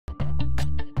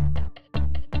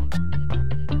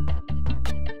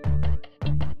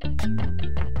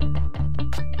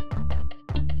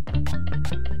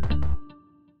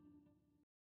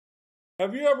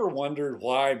Have you ever wondered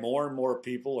why more and more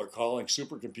people are calling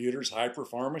supercomputers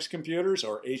high-performance computers,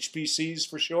 or HPCs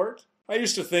for short? I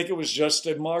used to think it was just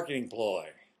a marketing ploy.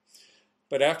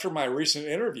 But after my recent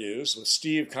interviews with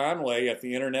Steve Conway at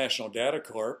the International Data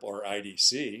Corp, or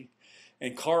IDC,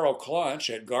 and Carl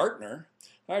Clonch at Gartner,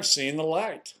 I've seen the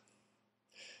light.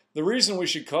 The reason we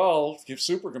should call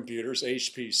supercomputers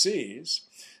HPCs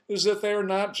is that they are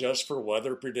not just for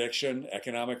weather prediction,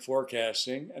 economic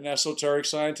forecasting, and esoteric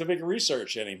scientific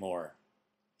research anymore.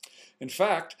 In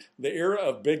fact, the era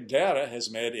of big data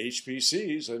has made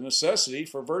HPCs a necessity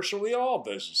for virtually all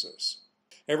businesses.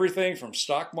 Everything from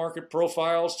stock market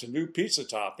profiles to new pizza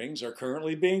toppings are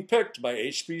currently being picked by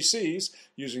HPCs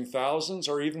using thousands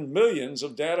or even millions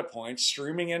of data points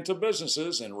streaming into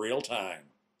businesses in real time.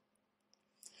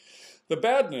 The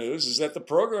bad news is that the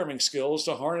programming skills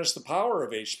to harness the power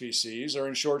of HPCs are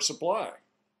in short supply.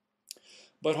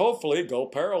 But hopefully Go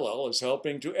Parallel is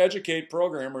helping to educate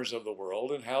programmers of the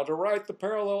world in how to write the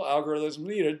parallel algorithms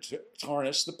needed to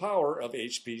harness the power of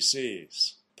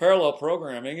HPCs. Parallel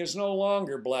programming is no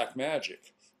longer black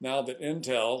magic, now that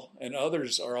Intel and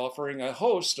others are offering a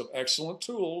host of excellent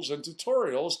tools and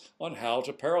tutorials on how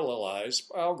to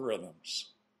parallelize algorithms.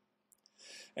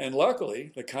 And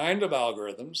luckily, the kind of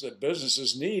algorithms that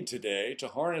businesses need today to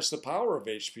harness the power of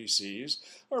HPCs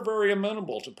are very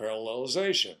amenable to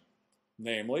parallelization,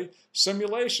 namely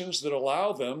simulations that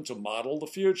allow them to model the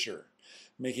future,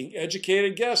 making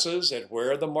educated guesses at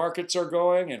where the markets are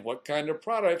going and what kind of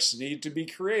products need to be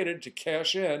created to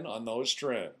cash in on those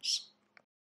trends.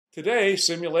 Today,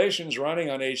 simulations running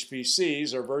on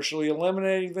HPCs are virtually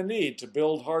eliminating the need to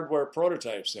build hardware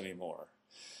prototypes anymore,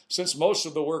 since most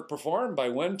of the work performed by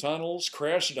wind tunnels,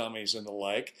 crash dummies, and the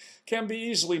like can be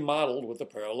easily modeled with a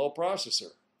parallel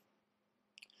processor.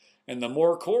 And the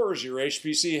more cores your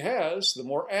HPC has, the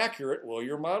more accurate will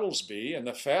your models be, and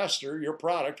the faster your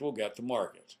product will get to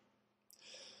market.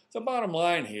 The bottom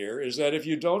line here is that if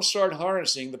you don't start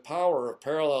harnessing the power of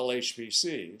parallel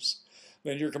HPCs,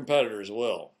 then your competitors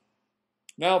will.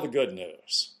 Now the good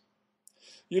news.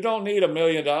 You don't need $1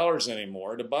 million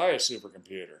anymore to buy a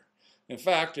supercomputer. In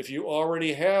fact, if you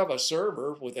already have a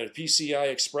server with a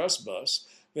PCI Express bus,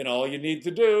 then all you need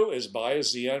to do is buy a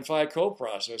Xeon Phi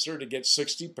coprocessor to get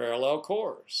 60 parallel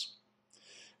cores.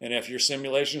 And if your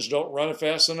simulations don't run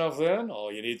fast enough then,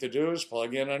 all you need to do is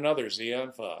plug in another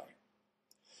Xeon Phi.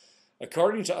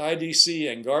 According to IDC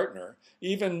and Gartner,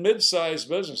 even mid-sized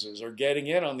businesses are getting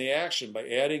in on the action by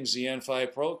adding Xeon Phi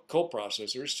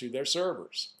coprocessors to their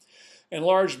servers. And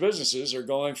large businesses are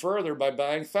going further by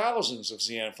buying thousands of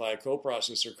Xeon Phi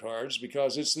coprocessor cards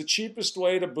because it's the cheapest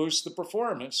way to boost the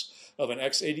performance of an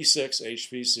x86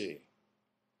 HPC.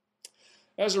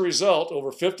 As a result,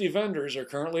 over 50 vendors are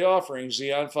currently offering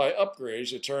Xeon Phi upgrades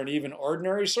to turn even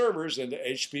ordinary servers into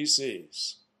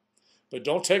HPCs. But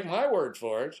don't take my word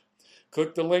for it.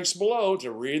 Click the links below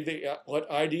to read what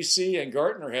IDC and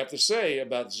Gartner have to say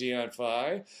about Xeon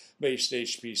Phi-based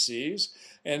HPCs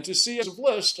and to see a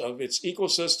list of its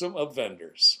ecosystem of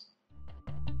vendors.